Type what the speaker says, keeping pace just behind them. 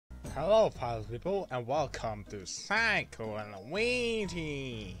Hello, pals people, and welcome to Psycho and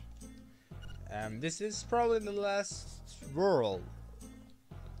Waluigi. And this is probably the last world,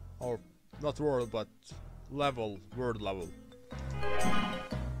 or not world, but world level.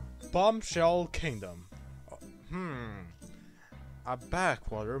 Bombshell Kingdom. A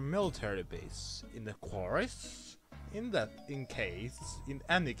backwater military base in the quarries. In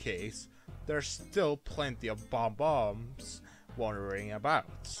any case, there's still plenty of bomb-ombs wandering about.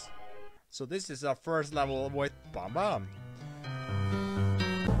 So this is our first level with bomb-bomb.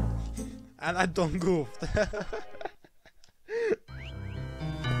 And I don't goofed.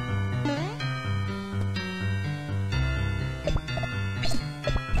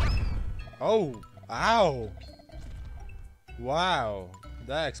 Oh, ow. Wow,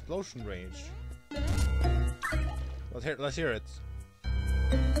 that explosion range. Let's hear it.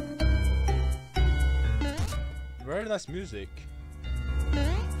 Very nice music.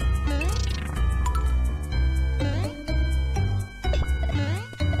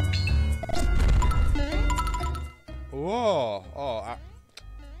 Whoa! Oh, I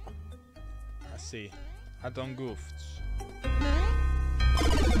see. I done goofed.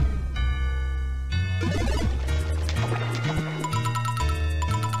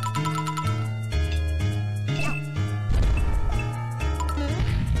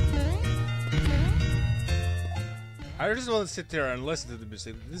 I just want to sit here and listen to the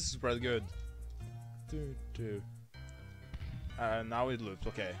music. This is pretty good. Now it loops,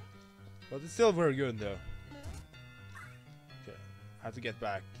 okay. But it's still very good though. Okay, I have to get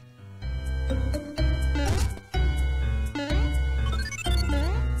back.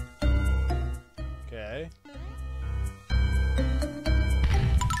 Okay.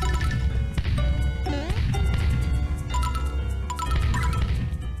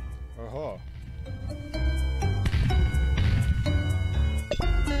 Oh.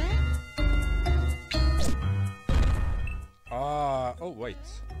 Oh wait.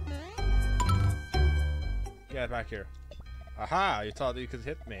 Get back here. Aha! You thought you could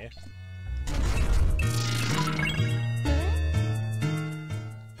hit me.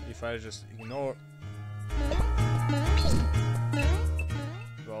 If I just ignore.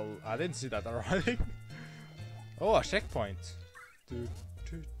 Well, I didn't see that already. Oh, a checkpoint.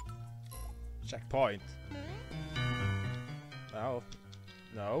 Checkpoint. No.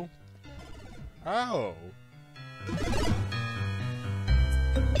 No. Oh.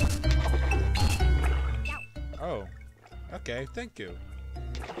 Oh, okay, thank you.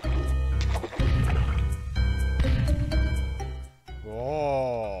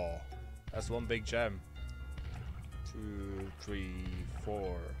 Whoa, that's one big gem. 2, 3,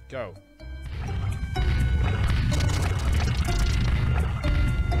 4, go.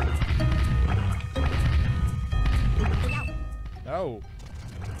 No.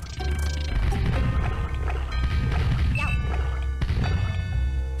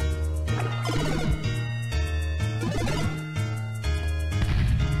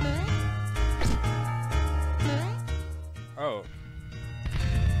 Oh.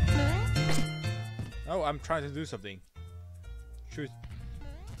 Oh, I'm trying to do something. Shoot.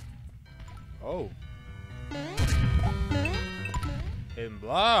 Oh. In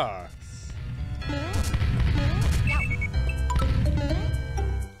blocks.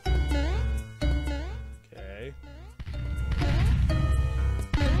 Okay.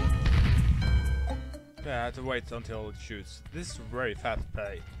 Yeah, I have to wait until it shoots. This is very fast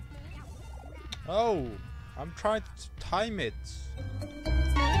play. Oh. I'm trying to time it.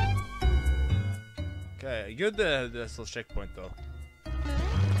 Okay, good this little checkpoint though.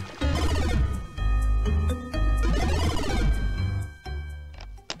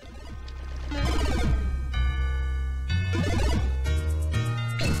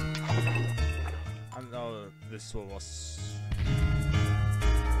 I know this one was.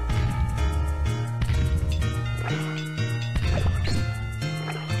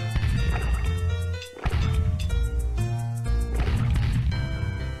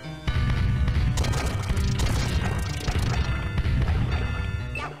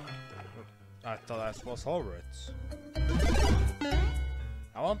 I thought that was over it.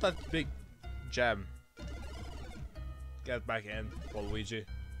 I want that big gem. Get back in, Waluigi.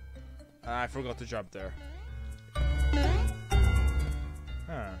 I forgot to jump there.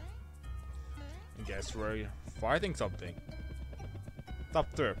 Huh. I guess we're fighting something. Up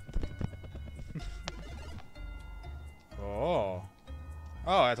there. Oh.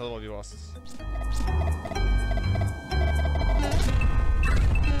 Oh, I thought it was.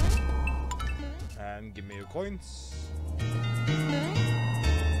 And give me your coins.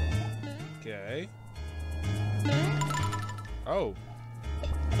 Okay. Oh.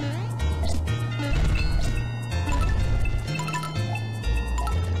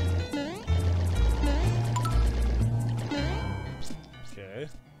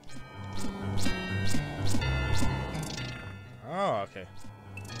 Okay.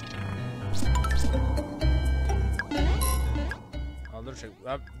 I'll check.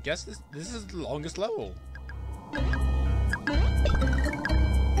 I guess this is the longest level.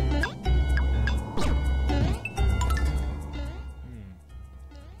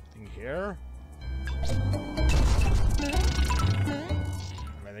 Thing here.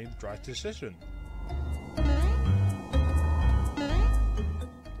 I made the right decision.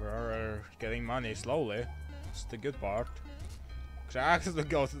 We're getting money slowly. It's the good part. Cause I actually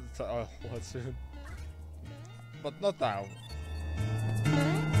go to the toilet soon. But not now.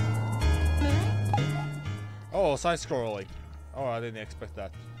 Oh, side scrolling. Oh, I didn't expect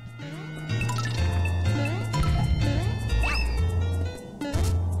that.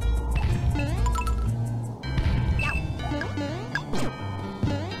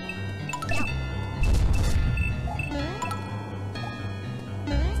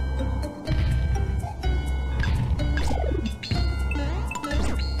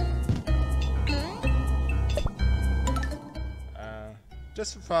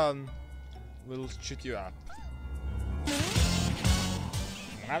 Just for fun, we'll shoot you up.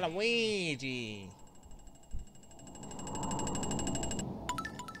 Waluigi!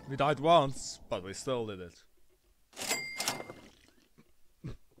 We died once, but we still did it.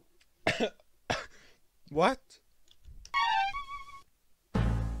 What?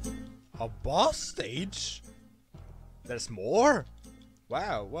 A boss stage? There's more?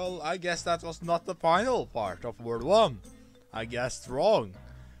 Wow, well, I guess that was not the final part of World 1. I guessed wrong.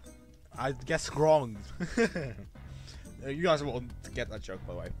 I guessed wrong. You guys won't get that joke,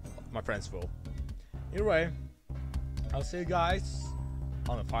 by the way. My friends will. Either way, I'll see you guys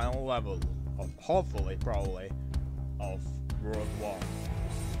on the final level of, hopefully, probably, of World 1.